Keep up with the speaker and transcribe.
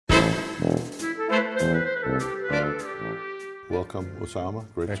Welcome, Oussama.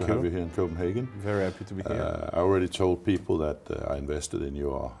 Great to have you here in Copenhagen. Very happy to be here. I already told people that I invested in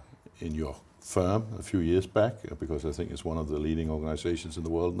your firm a few years back because I think it's one of the leading organizations in the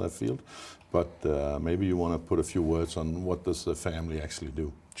world in that field. But maybe you want to put a few words on what does the family actually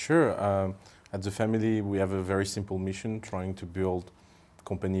do? Sure. At the family, we have a very simple mission, trying to build a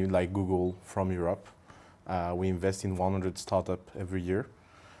company like Google from Europe. We invest in 100 startups every year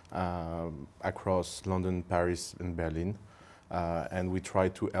across London, Paris, and Berlin. And we try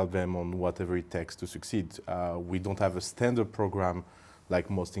to help them on whatever it takes to succeed. We don't have a standard program like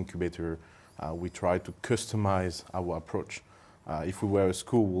most incubators. We try to customize our approach. If we were a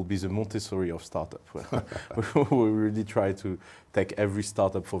school, we'll be the Montessori of startup. We really try to take every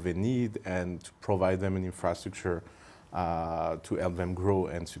startup for their need and to provide them an infrastructure to help them grow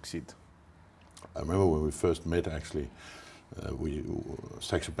and succeed. I remember when we first met, actually,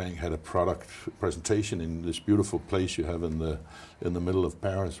 Saxo Bank had a product presentation in this beautiful place you have in the middle of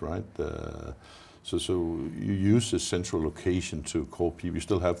Paris, right? So you use this central location to call people. You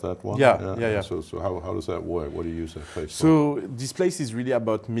still have that one? Yeah. So how does that work? What do you use that place for? So this place is really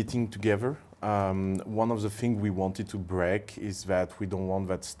about meeting together. One of the things we wanted to break is that we don't want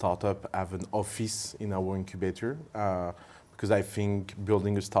that startup have an office in our incubator, because I think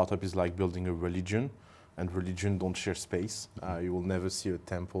building a startup is like building a religion, and religion don't share space. You will never see a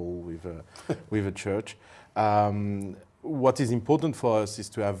temple with a church. What is important for us is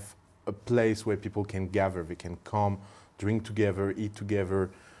to have a place where people can gather. They can come, drink together, eat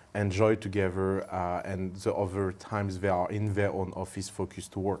together, enjoy together, and the other times they are in their own office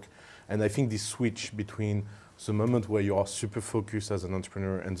focused to work. And I think this switch between the moment where you are super focused as an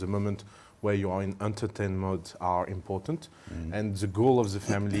entrepreneur and the moment where you are in entertain mode are important. And the goal of the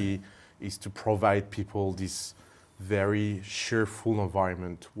family is to provide people this very cheerful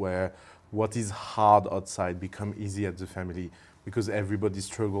environment where what is hard outside become easy at the family, because everybody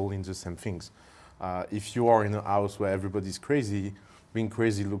struggles in the same things. If you are in a house where everybody's crazy, being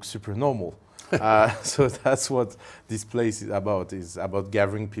crazy looks super normal. So that's what this place is about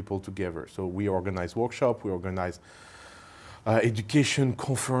gathering people together. So we organize workshops, we organize education,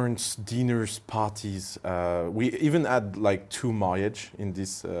 conference, dinners, parties. We even had like 2 marriages in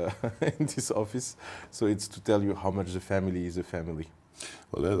this in this office. So it's to tell you how much the family is a family.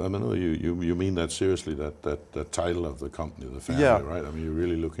 Well, I know you mean that seriously, that title of the company, the family, right? I mean, you're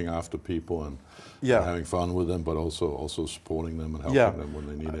really looking after people and having fun with them, but also supporting them and helping them when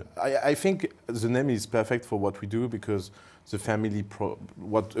they need it. I think the name is perfect for what we do, because the family,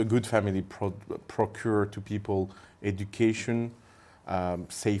 what a good family procure to people: education,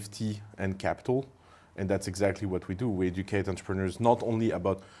 safety, and capital. And that's exactly what we do. We educate entrepreneurs not only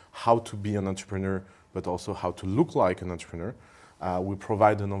about how to be an entrepreneur, but also how to look like an entrepreneur. We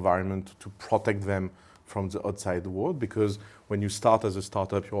provide an environment to protect them from the outside world, because when you start as a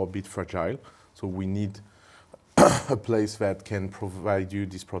startup, you're a bit fragile. So we need a place that can provide you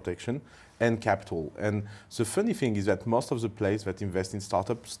this protection and capital. And the funny thing is that most of the places that invest in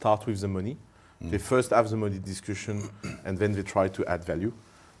startups start with the money. They first have the money discussion, and then they try to add value.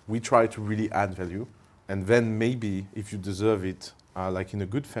 We try to really add value, and then maybe if you deserve it, like in a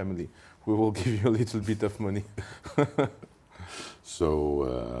good family, we will give you a little bit of money.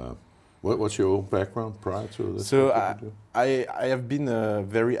 So, what's your own background prior to this? So I have been a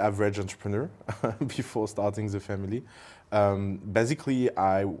very average entrepreneur before starting the family. Basically,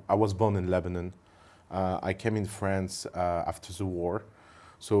 I was born in Lebanon. I came in France after the war,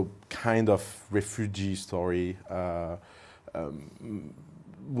 so kind of refugee story.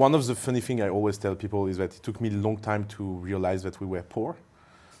 One of the funny things I always tell people is that it took me a long time to realize that we were poor,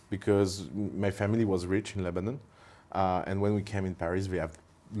 because my family was rich in Lebanon. And when we came in Paris, we have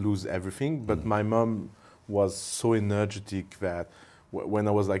lose everything. But my mom was so energetic that when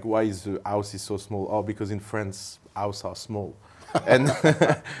I was like, why is the house is so small? Oh, because in France, houses are small. and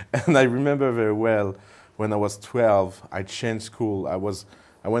I remember very well, when I was 12, I changed school. I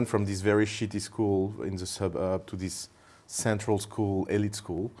went from this very shitty school in the suburb to this central school, elite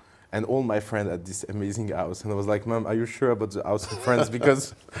school. And all my friends had this amazing house. And I was like, Mom, are you sure about the house in France?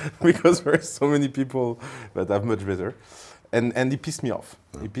 Because there are so many people that have much better. And it pissed me off.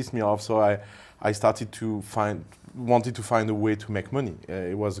 It pissed me off. So I started to wanted to find a way to make money.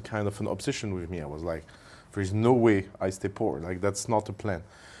 It was a kind of an obsession with me. I was like, there is no way I stay poor. Like, that's not a plan.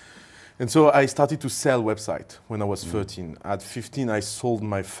 And so I started to sell website when I was 13. At 15, I sold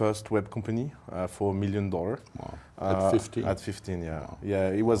my first web company for $1 million. Wow. At 15? At 15, yeah. Wow. Yeah,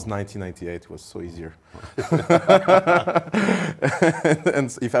 it was 1998. It was so easier.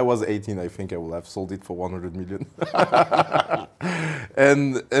 And if I was 18, I think I would have sold it for 100 million.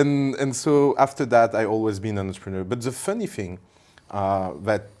 and so after that, I always been an entrepreneur. But the funny thing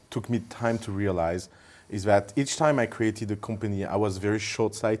that took me time to realize is that each time I created a company, I was very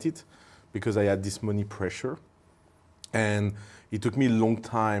short-sighted because I had this money pressure. And it took me a long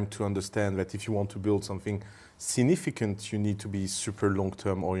time to understand that if you want to build something significant, you need to be super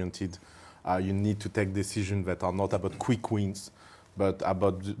long-term oriented. You need to take decisions that are not about quick wins, but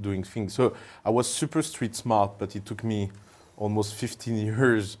about doing things. So I was super street smart, but it took me almost 15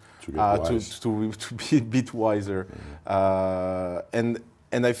 years to be a bit wiser. Mm-hmm.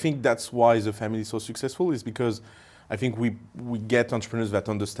 And I think that's why the family is so successful, is because I think we get entrepreneurs that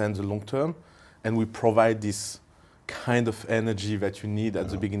understand the long term, and we provide this kind of energy that you need at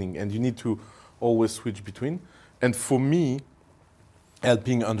the beginning, and you need to always switch between. And for me,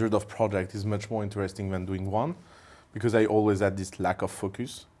 helping hundreds of projects is much more interesting than doing one, because I always had this lack of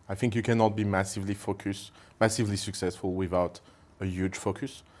focus. I think you cannot be massively focused, massively successful without a huge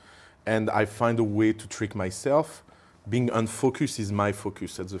focus. And I find a way to trick myself. Being unfocused is my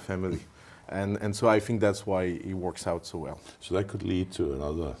focus at the family. And so I think that's why it works out so well. So that could lead to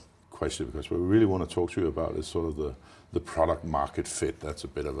another question, because what we really want to talk to you about is sort of the product market fit. That's a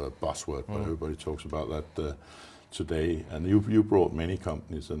bit of a buzzword, but everybody talks about that today. And you brought many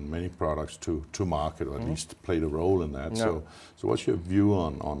companies and many products to market, or at least played a role in that. Yeah. So what's your view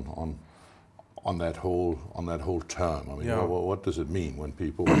on that whole term? I mean, what does it mean when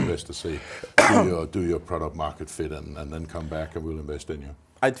people investors say, do your product market fit, and then come back and we'll invest in you?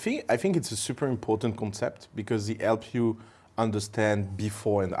 I think it's a super important concept, because it helps you understand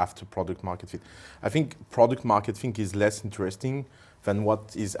before and after product market fit. I think product market fit is less interesting than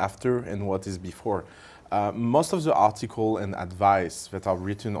what is after and what is before. Most of the article and advice that are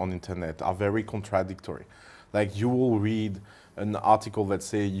written on internet are very contradictory. Like, you will read an article that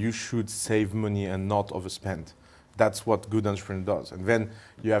say you should save money and not overspend. That's what good entrepreneur does. And then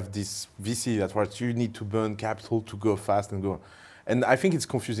you have this VC that writes you need to burn capital to go fast and go on. And I think it's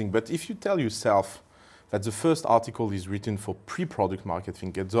confusing. But if you tell yourself that the first article is written for pre-product market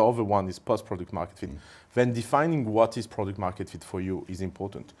fit and the other one is post-product market fit, then defining what is product market fit for you is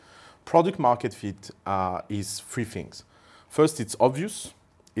important. Product market fit is three things. First, it's obvious,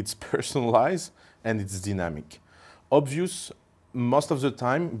 it's personalized, and it's dynamic. Obvious, most of the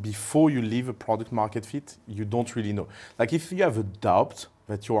time, before you leave a product market fit, you don't really know. Like, if you have a doubt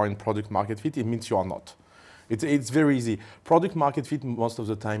that you are in product market fit, it means you are not. It's very easy. Product market fit most of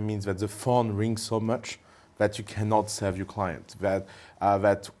the time means that the phone rings so much that you cannot serve your client.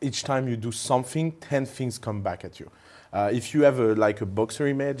 That each time you do something, 10 things come back at you. If you have like a boxer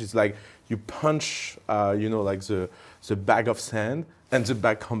image, it's like you punch, like the bag of sand, and the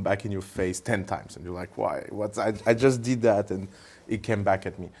bag come back in your face 10 times, and you're like, why? I just did that, and it came back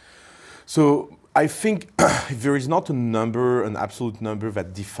at me. So I think there is not a number, an absolute number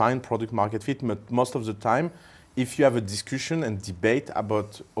that defines product market fit, but most of the time, if you have a discussion and debate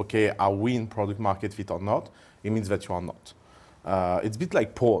about, okay, are we in product market fit or not, it means that you are not. It's a bit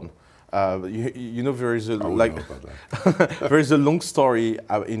like porn. There is there is a long story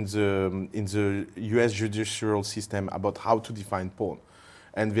in the U.S. judicial system about how to define porn,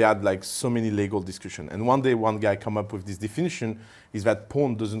 and we had like so many legal discussions. And one day, one guy come up with this definition: is that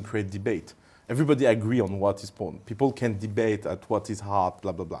porn doesn't create debate. Everybody agree on what is porn. People can debate at what is hard,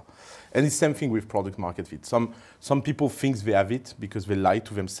 blah blah blah. And it's the same thing with product market fit. Some people think they have it because they lie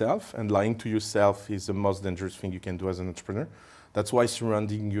to themselves, and lying to yourself is the most dangerous thing you can do as an entrepreneur. That's why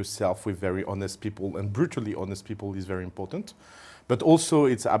surrounding yourself with very honest people and brutally honest people is very important. But also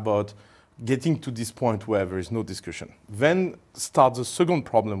it's about getting to this point where there is no discussion. Then starts the second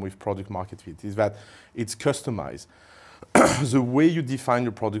problem with product market fit, is that it's customized. The way you define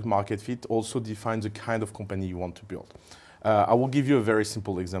your product market fit also defines the kind of company you want to build. I will give you a very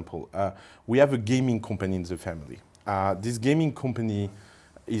simple example. We have a gaming company in the family. This gaming company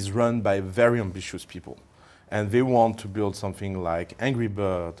is run by very ambitious people. And they want to build something like Angry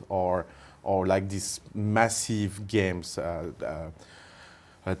Bird or like these massive games,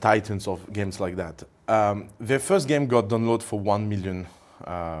 titans of games like that. Their first game got downloaded for 1 million,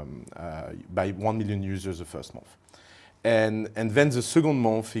 by 1 million users the first month. And then the second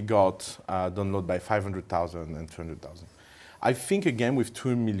month, it got downloaded by 500,000 and 200,000. I think a game with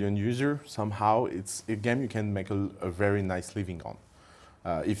 2 million users, somehow, it's a game you can make a very nice living on.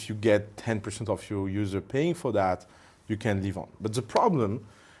 If you get 10% of your user paying for that, you can live on. But the problem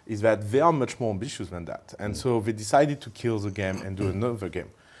is that they are much more ambitious than that. And so they decided to kill the game and do another game.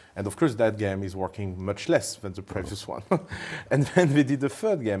 And of course, that game is working much less than the previous one. And then they did a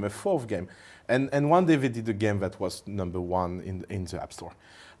third game, a fourth game. And one day they did a game that was #1 in the App Store.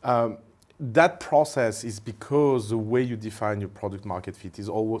 That process is because the way you define your product market fit is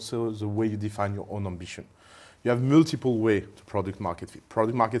also the way you define your own ambition. You have multiple ways to product market fit.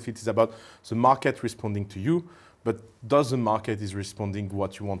 Product market fit is about the market responding to you, but does the market is responding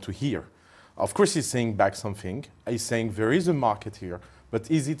what you want to hear? Of course, he's saying back something. He's saying there is a market here, but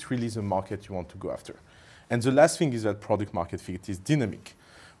is it really the market you want to go after? And the last thing is that product market fit is dynamic.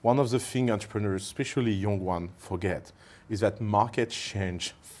 One of the things entrepreneurs, especially young ones, forget is that markets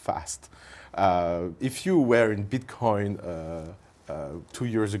change fast. If you were in Bitcoin 2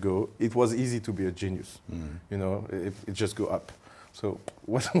 years ago, it was easy to be a genius. You know, it just go up. So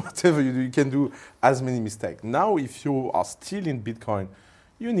whatever you do, you can do as many mistakes. Now, if you are still in Bitcoin,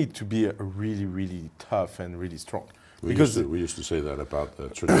 you need to be really, really tough and really strong. We used to say that about the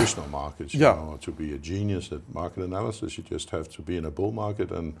traditional markets. You know, to be a genius at market analysis, you just have to be in a bull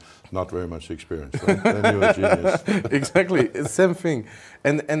market and not very much experience. Right? Then you're a genius. Exactly, same thing.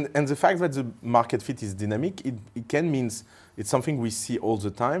 And the fact that the market fit is dynamic, it can mean it's something we see all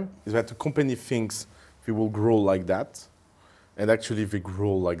the time, is that the company thinks we will grow like that, and actually they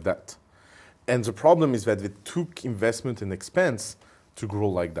grow like that. And the problem is that they took investment and expense to grow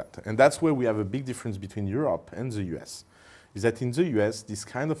like that. And that's where we have a big difference between Europe and the US, is that in the US, this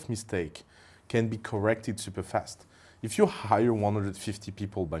kind of mistake can be corrected super fast. If you hire 150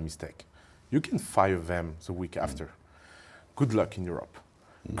 people by mistake, you can fire them the week after. Good luck in Europe.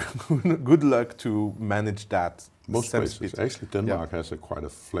 Good luck to manage that. Most places. Actually, Denmark has quite a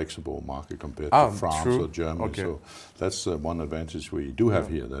flexible market compared to France or Germany. So that's one advantage we do have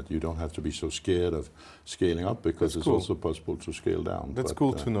here, that you don't have to be so scared of scaling up, because it's also possible to scale down. That's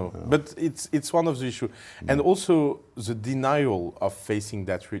cool to know. But it's one of the issues. And also the denial of facing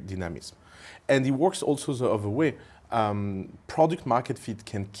that dynamism. And it works also the other way. Product market fit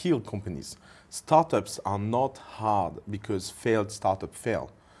can kill companies. Startups are not hard because failed startups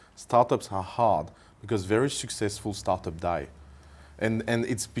fail. Startups are hard because very successful startups die. And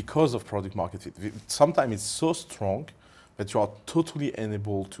it's because of product market fit. Sometimes it's so strong that you are totally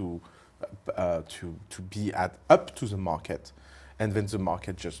unable to be up to the market, and then the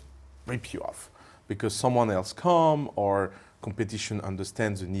market just rip you off because someone else come, or competition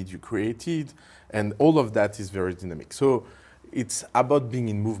understands the need you created, and all of that is very dynamic. So it's about being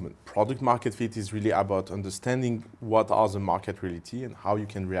in movement. Product market fit is really about understanding what are the market reality and how you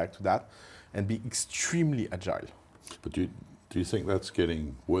can react to that, and be extremely agile. But do you think that's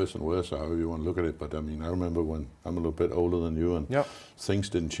getting worse and worse, however you want to look at it? But I mean, I remember when I'm a little bit older than you, and things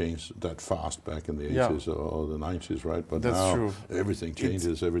didn't change that fast back in the 80s or the 90s, right? But that's now true. Everything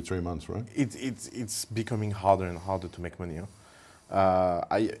changes every 3 months, right? It's becoming harder and harder to make money.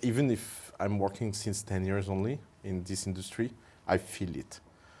 Even if I'm working since 10 years only in this industry, I feel it.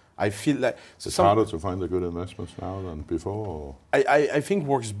 I feel like it's harder to find the good investments now than before. Or? I think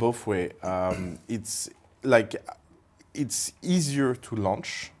works both ways. It's like it's easier to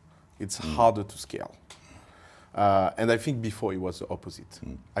launch. It's harder to scale. And I think before it was the opposite.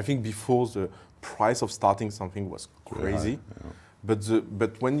 I think before the price of starting something was crazy,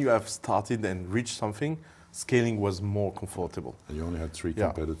 but when you have started and reached something, scaling was more comfortable. And you only had 3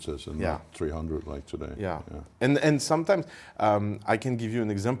 competitors and not 300 like today. And sometimes, I can give you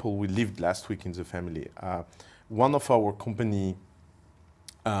an example. We lived last week in The Family. One of our company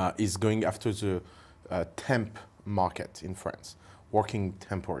is going after the temp market in France, working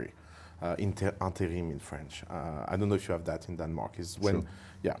temporary, interim in French. I don't know if you have that in Denmark. Is when,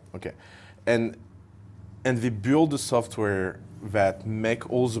 and they build a software that make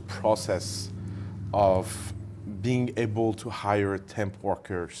all the process of being able to hire a temp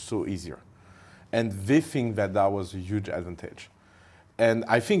worker so easier. And they think that that was a huge advantage. And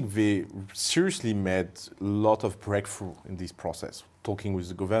I think they seriously made a lot of breakthrough in this process, talking with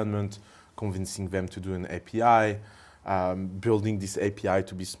the government, convincing them to do an API, building this API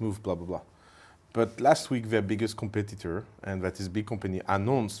to be smooth, blah, blah, blah. But last week, their biggest competitor, and that is a big company,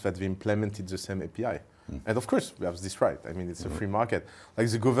 announced that they implemented the same API. And of course, we have this right. I mean, it's a free market. Like,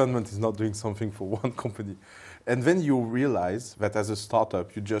 the government is not doing something for one company. And then you realize that as a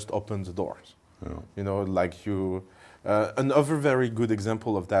startup, you just open the doors. You know, like you... another very good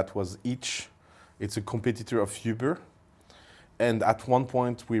example of that was Each. It's a competitor of Uber. And at one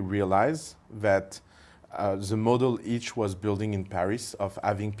point, we realized that the model Each was building in Paris of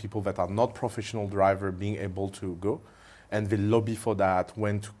having people that are not professional driver being able to go. And they lobby for that,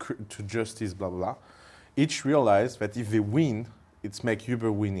 went to justice, blah, blah, blah. Each realized that if they win, it's make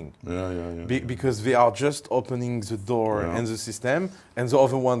Uber winning. Yeah. Because they are just opening the door and the system, and the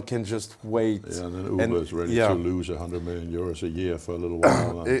other one can just wait. Yeah, and then Uber is ready to lose 100 million euros a year for a little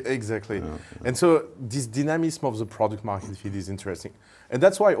while. Exactly. Yeah. And so this dynamism of the product market fit is interesting. And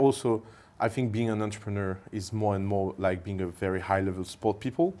that's why also I think being an entrepreneur is more and more like being a very high level sport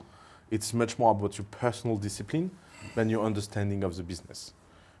people. It's much more about your personal discipline than your understanding of the business.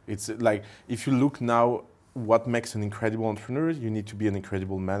 It's like, if you look now, what makes an incredible entrepreneur, you need to be an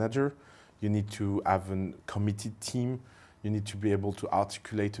incredible manager, you need to have a committed team, you need to be able to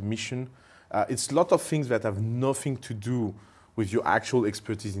articulate a mission. It's a lot of things that have nothing to do with your actual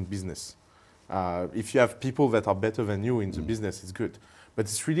expertise in business. If you have people that are better than you in the business, it's good. But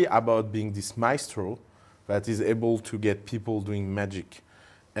it's really about being this maestro that is able to get people doing magic.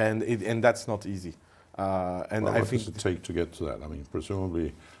 And that's not easy. And well, I what think does it take to get to that? I mean,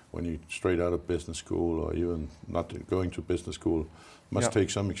 presumably, when you straight out of business school or even not going to business school, must take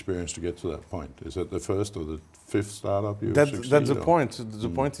some experience to get to that point. Is that the first or the fifth startup you succeed? That's the point. The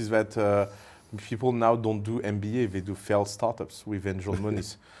point is that people now don't do MBA, they do failed startups with angel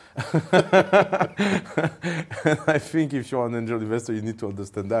monies. I think if you're an angel investor, you need to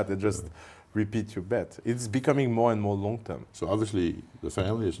understand that and just repeat your bet. It's becoming more and more long-term. So obviously, the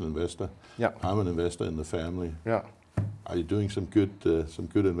family is an investor. Yeah. I'm an investor in the family. Yeah. Are you doing some good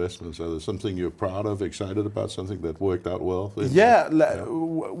investments? Are there something you're proud of, excited about, something that worked out well?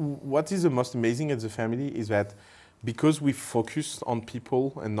 What is the most amazing at the family is that because we focus on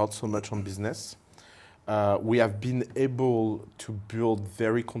people and not so much on business, we have been able to build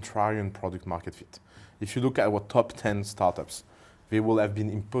very contrarian product market fit. If you look at our top 10 startups, they will have been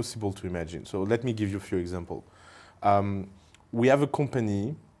impossible to imagine. So let me give you a few examples. We have a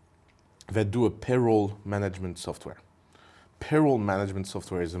company that do a payroll management software. Payroll management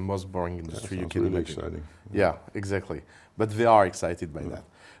software is the most boring industry you can imagine. Exciting. Yeah, exactly. But they are excited by that.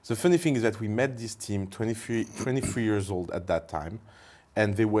 The funny thing is that we met this team, 23 years old at that time,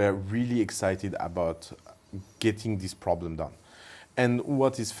 and they were really excited about getting this problem done. And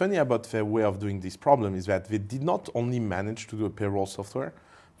what is funny about their way of doing this problem is that they did not only manage to do a payroll software,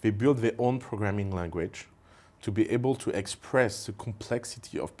 they built their own programming language to be able to express the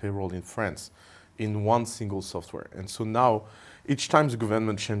complexity of payroll in France in one single software. And so now, each time the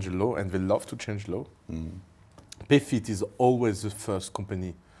government changes law, and they love to change law, Payfit is always the first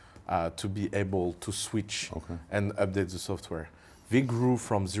company to be able to switch and update the software. They grew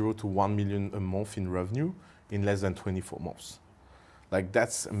from 0 to 1 million a month in revenue in less than 24 months. Like,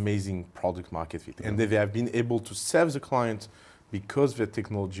 that's amazing product market fit. And they have been able to serve the client because their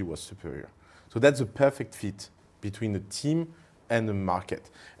technology was superior. So that's a perfect fit between the team and the market.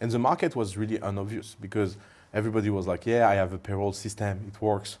 And the market was really unobvious because everybody was like, yeah, I have a payroll system, it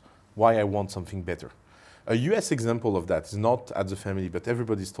works. Why I want something better? A US example of that is not at the family, but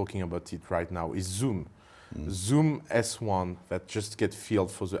everybody's talking about it right now, is Zoom. Zoom S1 that just get filled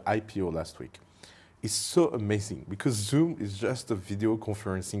for the IPO last week is so amazing because Zoom is just a video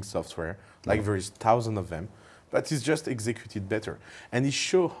conferencing software, like there is thousands of them, but it's just executed better. And it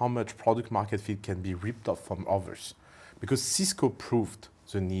shows how much product market fit can be ripped off from others. Because Cisco proved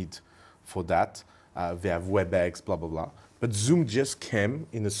the need for that. They have WebEx, blah, blah, blah. But Zoom just came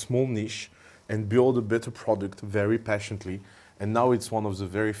in a small niche and built a better product very passionately. And now it's one of the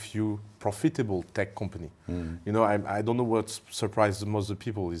very few profitable tech company. You know, I don't know what surprised most of the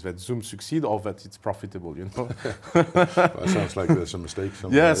people is that Zoom succeed or that it's profitable, you know? Well, it sounds like there's a mistake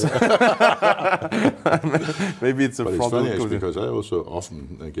somewhere. Yes. Maybe it's a but problem. It's funny because I also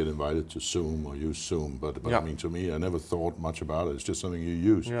often get invited to Zoom or use Zoom, but I mean, to me, I never thought much about it. It's just something you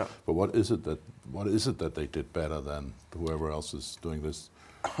use. Yeah. But what is it that they did better than whoever else is doing this?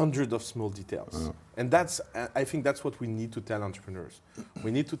 Hundreds of small details. And I think that's what we need to tell entrepreneurs. We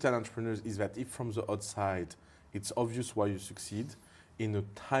need to tell entrepreneurs is that if from the outside, it's obvious why you succeed, in a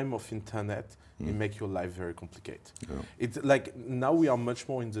time of internet, it makes your life very complicated. It's like now we are much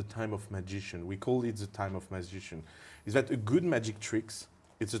more in the time of magician. We call it the time of magician. Is that a good magic tricks,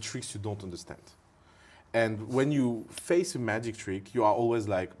 it's a tricks you don't understand. And when you face a magic trick, you are always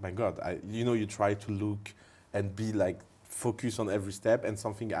like, my God, you try to look and be like, focus on every step and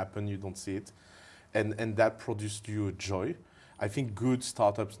something happen, you don't see it. And that produced you a joy. I think good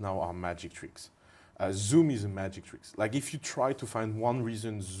startups now are magic tricks. Zoom is a magic trick. Like if you try to find one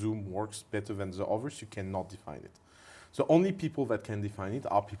reason Zoom works better than the others, you cannot define it. So only people that can define it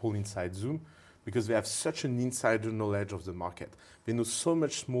are people inside Zoom because they have such an insider knowledge of the market. They know so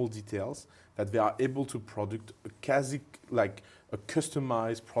much small details that they are able to produce a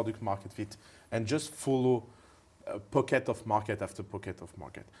customized product market fit and just follow pocket of market after pocket of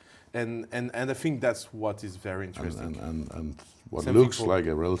market. And I think that's what is very interesting. And what Some looks people- like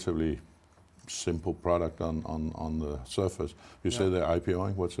a relatively simple product on the surface. You say they're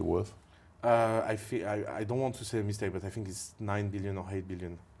IPOing, what's it worth? I don't want to say a mistake, but I think it's 9 billion or 8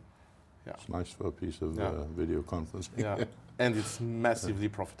 billion. Yeah. It's nice for a piece of video conferencing. Yeah, and it's massively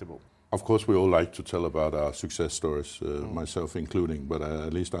profitable. Of course, we all like to tell about our success stories, myself including, but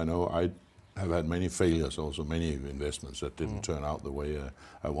at least I know I have had many failures, also many investments that didn't turn out the way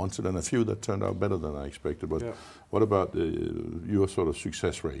I wanted, and a few that turned out better than I expected. But what about your sort of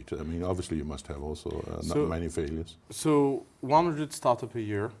success rate? I mean, obviously you must have also not many failures. So 100 startups a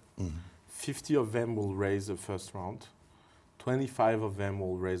year, 50 of them will raise the first round, 25 of them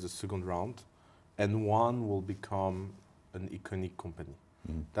will raise the second round, and one will become an iconic company.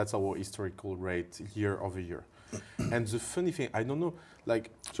 That's our historical rate year over year. And the funny thing, I don't know,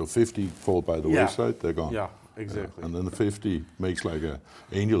 like... So 50 fall by the wayside, they're gone. Yeah, exactly. And then the 50 makes like an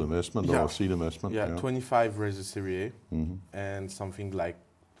angel investment or a seed investment. Yeah, 25 raises Series A, and something like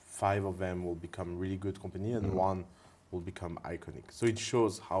 5 of them will become really good company, and one will become iconic. So it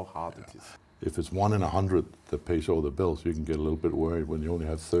shows how hard it is. If it's 1 in 100 that pays all the bills, you can get a little bit worried when you only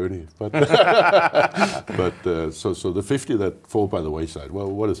have 30. But, so the 50 that fall by the wayside,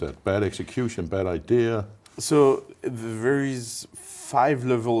 well, what is that? Bad execution, bad idea? So there is 5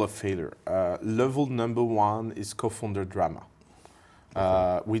 levels of failure. Level number 1 is co-founder drama.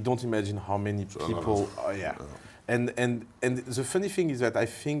 We don't imagine how many people. And the funny thing is that I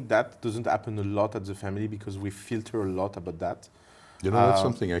think that doesn't happen a lot at the family because we filter a lot about that. You know, that's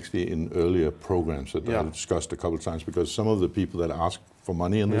something actually in earlier programs that I discussed a couple of times, because some of the people that ask for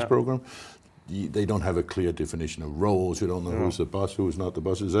money in this program, they don't have a clear definition of roles. You don't know who's the boss, who's not the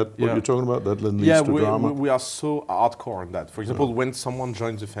boss. Is that what you're talking about? That leads to drama? We are so hardcore on that. For example, when someone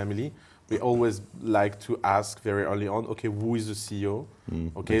joins the family, we always like to ask very early on, okay, who is the CEO?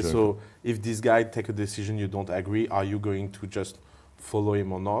 Okay, exactly. So if this guy takes a decision you don't agree, are you going to just follow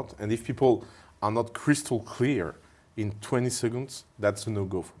him or not? And if people are not crystal clear in 20 seconds, that's a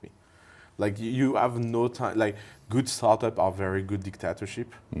no-go for me. Like, you have no time, like, good startups are very good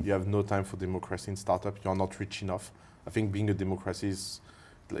dictatorship. You have no time for democracy in startup. You're not rich enough. I think being a democracy is,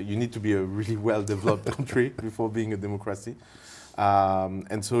 like, you need to be a really well-developed country before being a democracy.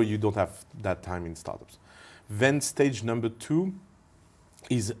 And so you don't have that time in startups. Then stage number 2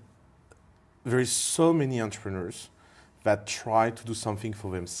 is there is so many entrepreneurs that try to do something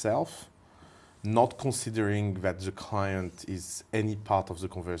for themselves, not considering that the client is any part of the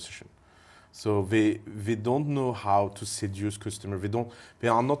conversation. So they don't know how to seduce customers. They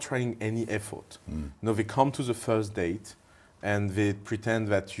are not trying any effort. No, they come to the first date and they pretend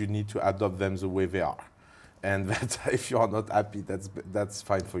that you need to adopt them the way they are. And that if you are not happy, that's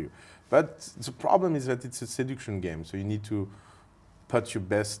fine for you. But the problem is that it's a seduction game. So you need to put your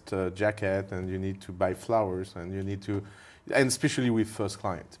best jacket, and you need to buy flowers, and you need to, and especially with first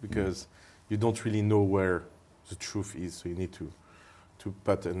client, because you don't really know where the truth is. So you need to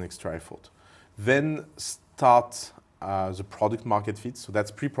put an extra effort. Then start the product market fit. So that's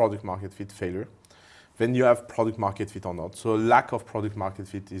pre-product market fit failure. Then you have product market fit or not. So a lack of product market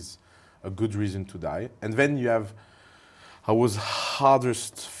fit is a good reason to die. And then you have our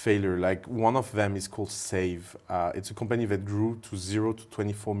hardest failure. Like, one of them is called Save. It's a company that grew to 0 to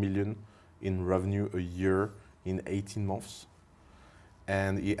 24 million in revenue a year in 18 months.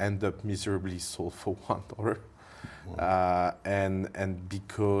 And it ended up miserably sold for $1. Wow. And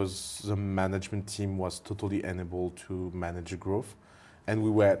because the management team was totally unable to manage the growth, and we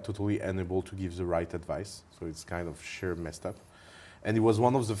were totally unable to give the right advice. So it's kind of sheer messed up. And it was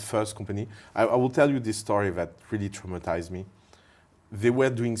one of the first company. I will tell you this story that really traumatized me. They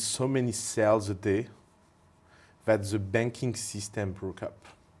were doing so many sales a day that the banking system broke up.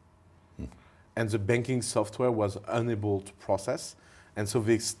 And the banking software was unable to process. And so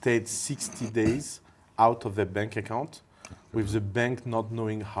they stayed 60 days out of their bank account, with the bank not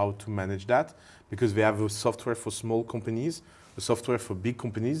knowing how to manage that, because they have a software for small companies, a software for big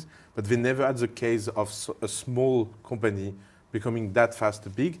companies, but they never had the case of a small company becoming that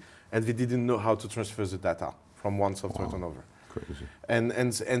fast big, and they didn't know how to transfer the data from one software to another. Crazy.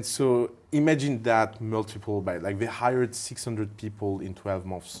 And so imagine that multiple by, like, they hired 600 people in 12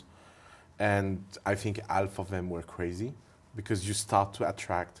 months. And I think half of them were crazy, because you start to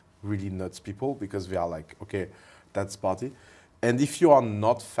attract really nuts people, because they are like, okay, that's party. And if you are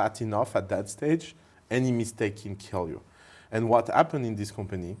not fat enough at that stage, any mistake can kill you. And what happened in this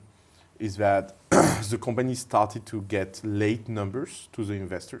company is that the company started to get late numbers to the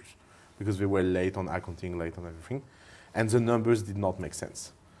investors, because they were late on accounting, late on everything, and the numbers did not make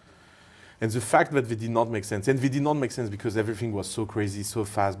sense. And the fact that they did not make sense, and they did not make sense because everything was so crazy, so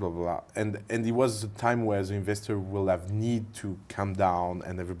fast, blah, blah, blah. And it was a time where the investor will have need to calm down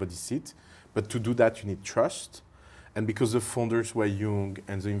and everybody sit. But to do that, you need trust. And because the founders were young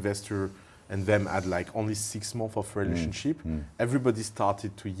and the investor and them had like only 6 months of relationship, everybody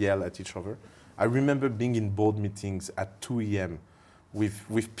started to yell at each other. I remember being in board meetings at 2 a.m.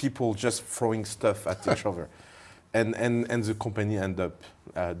 with people just throwing stuff at each other. And the company ended up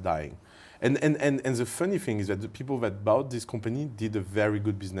dying. And the funny thing is that the people that bought this company did a very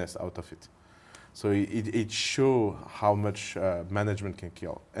good business out of it. So it shows how much management can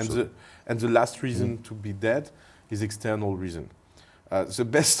kill. And the last reason to be dead is external reason. The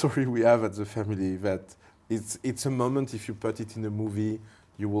best story we have at the family that it's a moment, if you put it in a movie,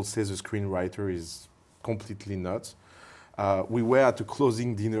 you will say the screenwriter is completely nuts. We were at a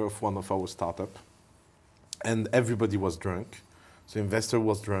closing dinner of one of our startups, and everybody was drunk. The investor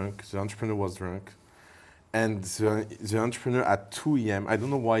was drunk, the entrepreneur was drunk, and the entrepreneur at 2 a.m., I don't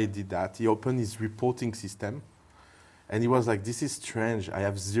know why he did that, he opened his reporting system, and he was like, this is strange, I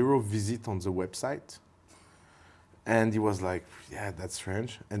have 0 visit on the website. And he was like, yeah, that's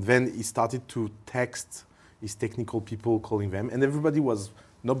strange. And then he started to text his technical people, calling them, and nobody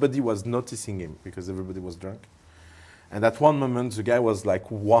was noticing him because everybody was drunk. And at one moment, the guy was like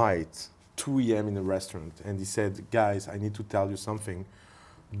white, 2 a.m. in a restaurant, and he said, guys, I need to tell you something.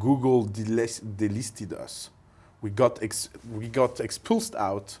 Google delisted us. We got expulsed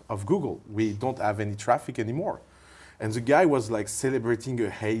out of Google. We don't have any traffic anymore. And the guy was like celebrating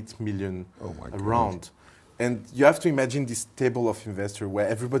a 8 million round. And you have to imagine this table of investors where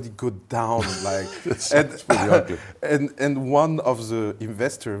everybody go down like, and one of the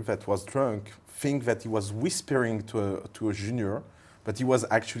investors that was drunk think that he was whispering to a junior, but he was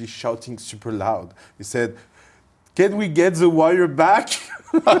actually shouting super loud. He said, can we get the wire back?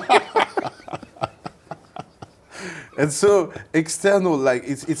 And so external, like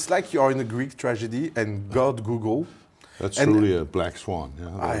it's like you're in a Greek tragedy and God Google. That's truly a black swan.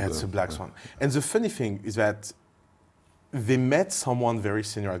 Yeah, it's a black swan. And the funny thing is that they met someone very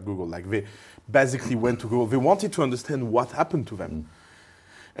senior at Google. Like they basically went to Google. They wanted to understand what happened to them.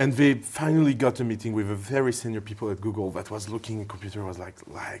 And they finally got a meeting with a very senior people at Google that was looking at computer, was like,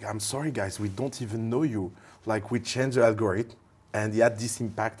 I'm sorry guys, we don't even know you. Like we changed the algorithm and it had this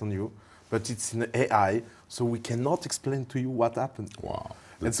impact on you, but it's in AI, so we cannot explain to you what happened. Wow.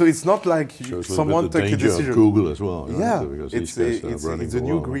 And so it's not like someone took a decision. Of Google as well. Right? Yeah, So because it's the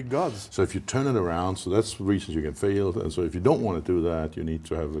new Greek gods. So if you turn it around, so that's the reasons you can fail. And so if you don't want to do that, you need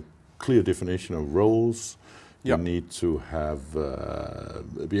to have a clear definition of roles. You need to have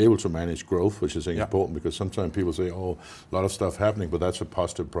be able to manage growth, which is important because sometimes people say, "Oh, a lot of stuff happening, but that's a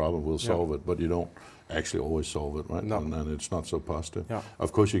positive problem. We'll solve it." But you don't actually always solve it, right? No. And it's not so positive. Yeah.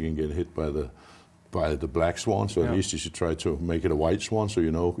 Of course, you can get hit by the black swan. So at least you should try to make it a white swan, so you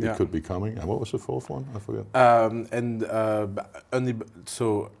know it could be coming. And what was the 4th one? I forget.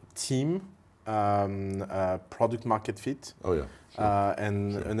 So team, product market fit. Oh yeah.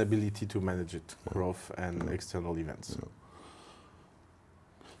 And an ability to manage it, growth and external events. Yeah.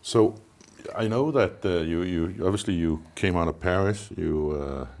 So I know that you obviously you came out of Paris.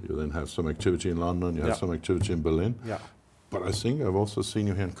 You then have some activity in London. You have some activity in Berlin. Yeah. But I think I've also seen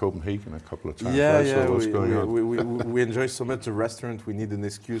you here in Copenhagen a couple of times. Yeah, right? yeah. So what's going on? We enjoy so much the restaurant. We need an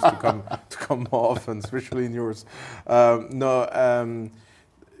excuse to come more often, especially in yours.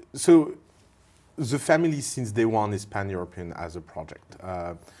 So. The family, since day one, is pan-European as a project.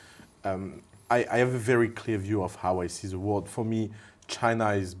 I have a very clear view of how I see the world. For me, China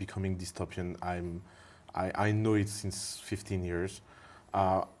is becoming dystopian. I know it since 15 years.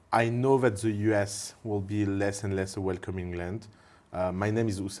 I know that the US will be less and less a welcoming land. My name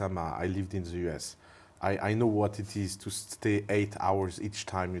is Oussama. I lived in the US. I know what it is to stay 8 hours each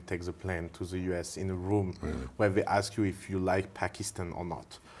time you take the plane to the US in a room where they ask you if you like Pakistan or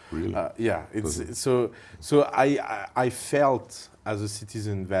not. Really? Yeah. So I felt as a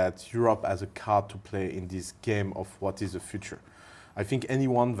citizen that Europe has a card to play in this game of what is the future. I think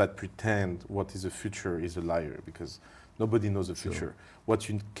anyone that pretends what is the future is a liar because nobody knows the future. What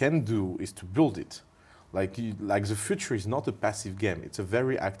you can do is to build it. Like the future is not a passive game. It's a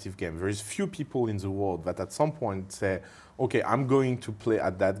very active game. There is few people in the world that at some point say, okay, I'm going to play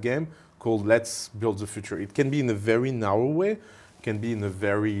at that game called let's build the future. It can be in a very narrow way, it can be in a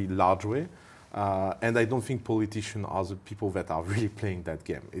very large way. And I don't think politicians are the people that are really playing that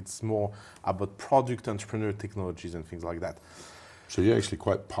game. It's more about product, entrepreneur technologies and things like that. So you're actually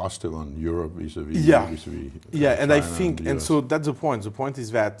quite positive on Europe vis-a-vis and I think, and so that's the point. The point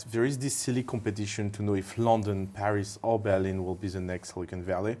is that there is this silly competition to know if London, Paris or Berlin will be the next Silicon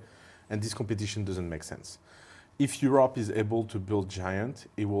Valley. and this competition doesn't make sense. If Europe is able to build giant,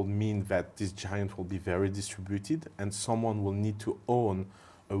 it will mean that this giant will be very distributed, and someone will need to own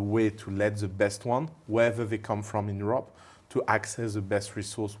a way to let the best one, wherever they come from in Europe, to access the best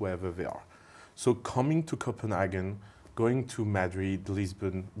resource wherever they are. So coming to Copenhagen, going to Madrid,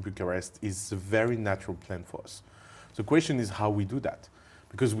 Lisbon, Bucharest is a very natural plan for us. The question is how we do that.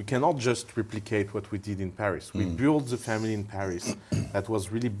 Because we cannot just replicate what we did in Paris. We built the family in Paris that was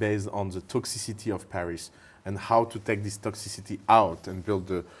really based on the toxicity of Paris and how to take this toxicity out and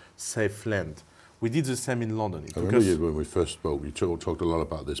build a safe land. We did the same in London. I remember when we first spoke, we talked a lot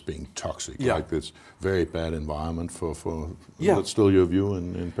about this being toxic, like this very bad environment for that's still your view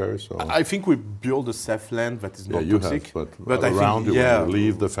in Paris? Or? I think we build a safe land that is not toxic. Have, but around you, when you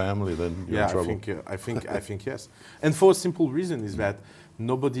leave the family, then you're in trouble. I think yes. And for a simple reason is that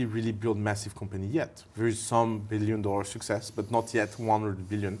nobody really built massive company yet. There is some billion-dollar success, but not yet 100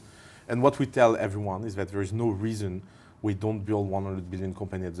 billion. And what we tell everyone is that there is no reason we don't build 100 billion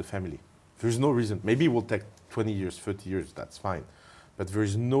company at the family. There's no reason. Maybe it will take 20 years, 30 years, that's fine. But there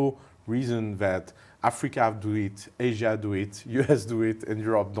is no reason that Africa do it, Asia do it, US do it, and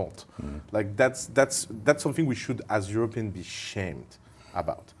Europe don't. Like that's something we should, as Europeans, be shamed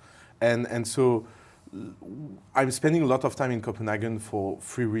about. And so I'm spending a lot of time in Copenhagen for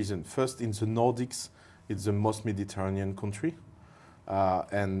 3 reasons. First, in the Nordics, it's the most Mediterranean country.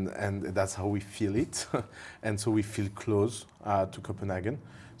 And that's how we feel it. And so we feel close to Copenhagen.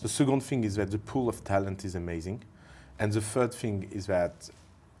 The second thing is that the pool of talent is amazing. And the third thing is that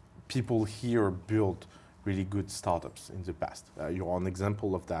people here build really good startups in the past. You're an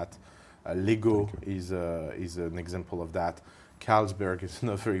example of that. Lego is an example of that. Carlsberg is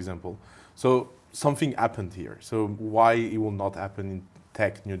another example. So something happened here. So why it will not happen in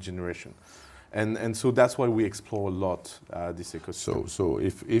tech new generation? And so that's why we explore a lot this ecosystem. So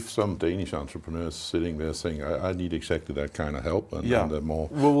if some Danish entrepreneurs sitting there saying, I need exactly that kind of help and a more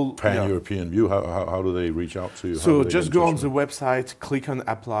pan-European view, how do they reach out to you? So just go on the website, click on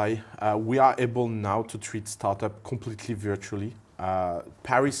apply. We are able now to treat startup completely virtually.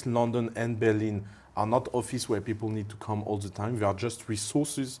 Paris, London, and Berlin are not offices where people need to come all the time. They are just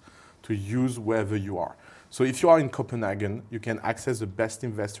resources to use wherever you are. So if you are in Copenhagen, you can access the best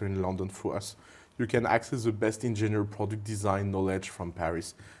investor in London through us. You can access the best engineer product design knowledge from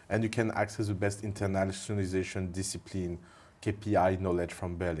Paris. And you can access the best internationalization discipline, KPI knowledge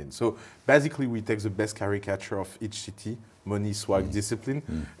from Berlin. So basically, we take the best caricature of each city, money, swag,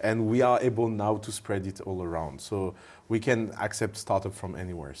 discipline, and we are able now to spread it all around. So we can accept startup from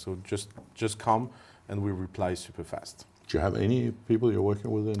anywhere. So just come, and we reply super fast. Do you have any people you're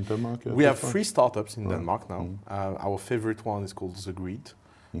working with in Denmark? We have 3 startups in Denmark now. Our favorite one is called The Grid.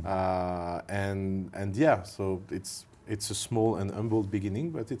 And yeah, so it's a small and humble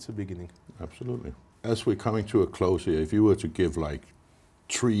beginning, but it's a beginning. Absolutely. As we're coming to a close here, if you were to give like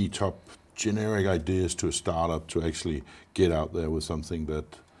 3 top generic ideas to a startup to actually get out there with something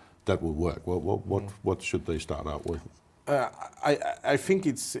that will work, what should they start out with? I think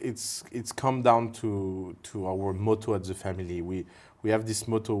it's come down to our motto at the family. We have this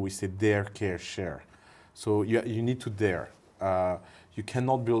motto. We say dare, care, share. So you need to dare. You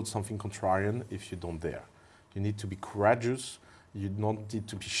cannot build something contrarian if you don't dare. You need to be courageous. You don't need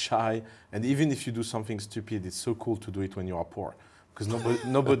to be shy. And even if you do something stupid, it's so cool to do it when you are poor, because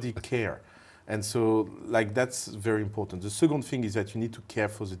nobody care. And so like that's very important. The second thing is that you need to care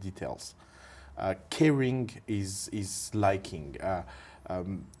for the details. Caring is liking.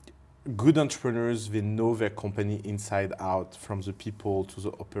 Good entrepreneurs, they know their company inside out, from the people to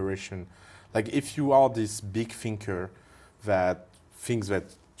the operation. Like if you are this big thinker that thinks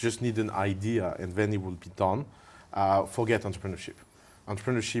that just need an idea and then it will be done, forget entrepreneurship.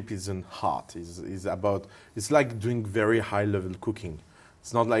 Entrepreneurship isn't hard. It's like doing very high level cooking.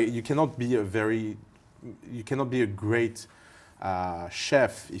 It's not like you cannot be a great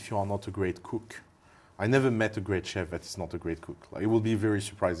chef if you are not a great cook. I never met a great chef that is not a great cook. Like, it will be very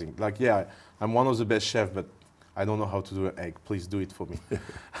surprising. Like, yeah, I'm one of the best chefs, but I don't know how to do an egg. Please do it for me.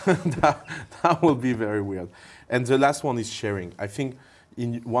 that will be very weird. And the last one is sharing. I think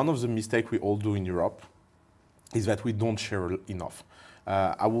one of the mistakes we all do in Europe is that we don't share enough.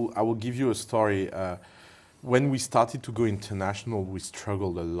 I will give you a story. When we started to go international, we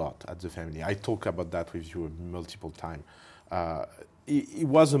struggled a lot at the family. I talk about that with you multiple times. It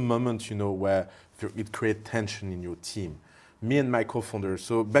was a moment, where it created tension in your team. Me and my co-founder.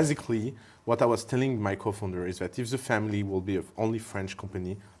 So basically, what I was telling my co-founder is that if the family will be only French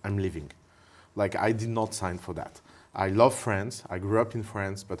company, I'm leaving. Like, I did not sign for that. I love France. I grew up in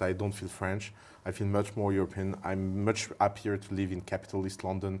France, but I don't feel French. I feel much more European. I'm much happier to live in capitalist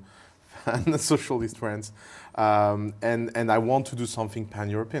London fan, socialist friends, and I want to do something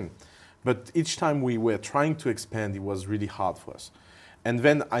pan-European. But each time we were trying to expand, it was really hard for us. And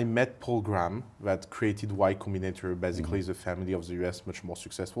then I met Paul Graham, that created Y Combinator, basically is a family of the US, much more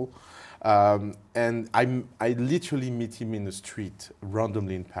successful. And I literally meet him in the street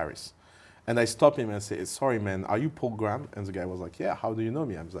randomly in Paris. And I stop him and say, sorry, man, are you Paul Graham? And the guy was like, yeah, how do you know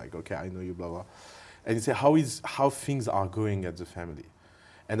me? I was like, okay, I know you, blah, blah. And he said, how things are going at the family?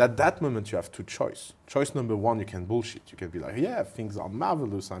 And at that moment, you have two choices. Choice number one, you can bullshit. You can be like, yeah, things are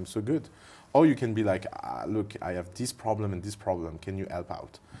marvelous, I'm so good. Or you can be like, look, I have this problem and this problem, can you help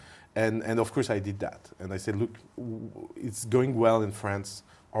out? And of course I did that. And I said, look, it's going well in France,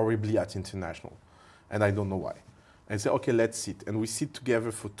 horribly at international. And I don't know why. And I said, okay, let's sit. And we sit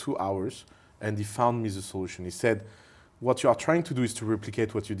together for 2 hours, and he found me the solution. He said, what you are trying to do is to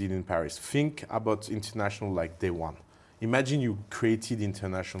replicate what you did in Paris. Think about international like day one. Imagine you created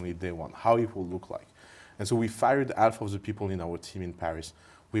internationally day one, how it will look like. And so we fired half of the people in our team in Paris.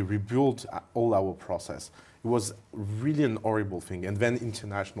 We rebuilt all our process. It was really an horrible thing. And then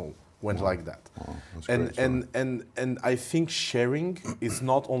international went like that. Wow, and I think sharing is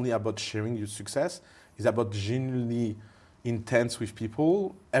not only about sharing your success, it's about genuinely intense with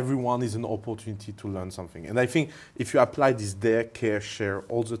people. Everyone is an opportunity to learn something. And I think if you apply this dare, care, share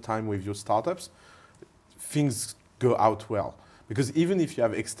all the time with your startups, things go out well. Because even if you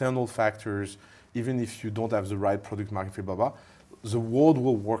have external factors, even if you don't have the right product market fit, blah, blah, the world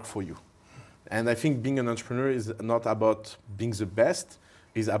will work for you. And I think being an entrepreneur is not about being the best,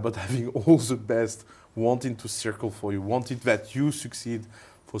 it's about having all the best wanting to circle for you, wanting that you succeed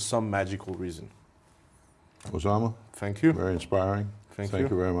for some magical reason. Oussama, thank you. Very inspiring. Thank you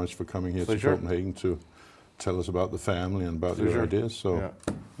very much for coming here to Copenhagen to tell us about the family and about your ideas. So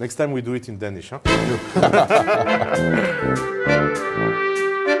next time we do it in Danish, huh?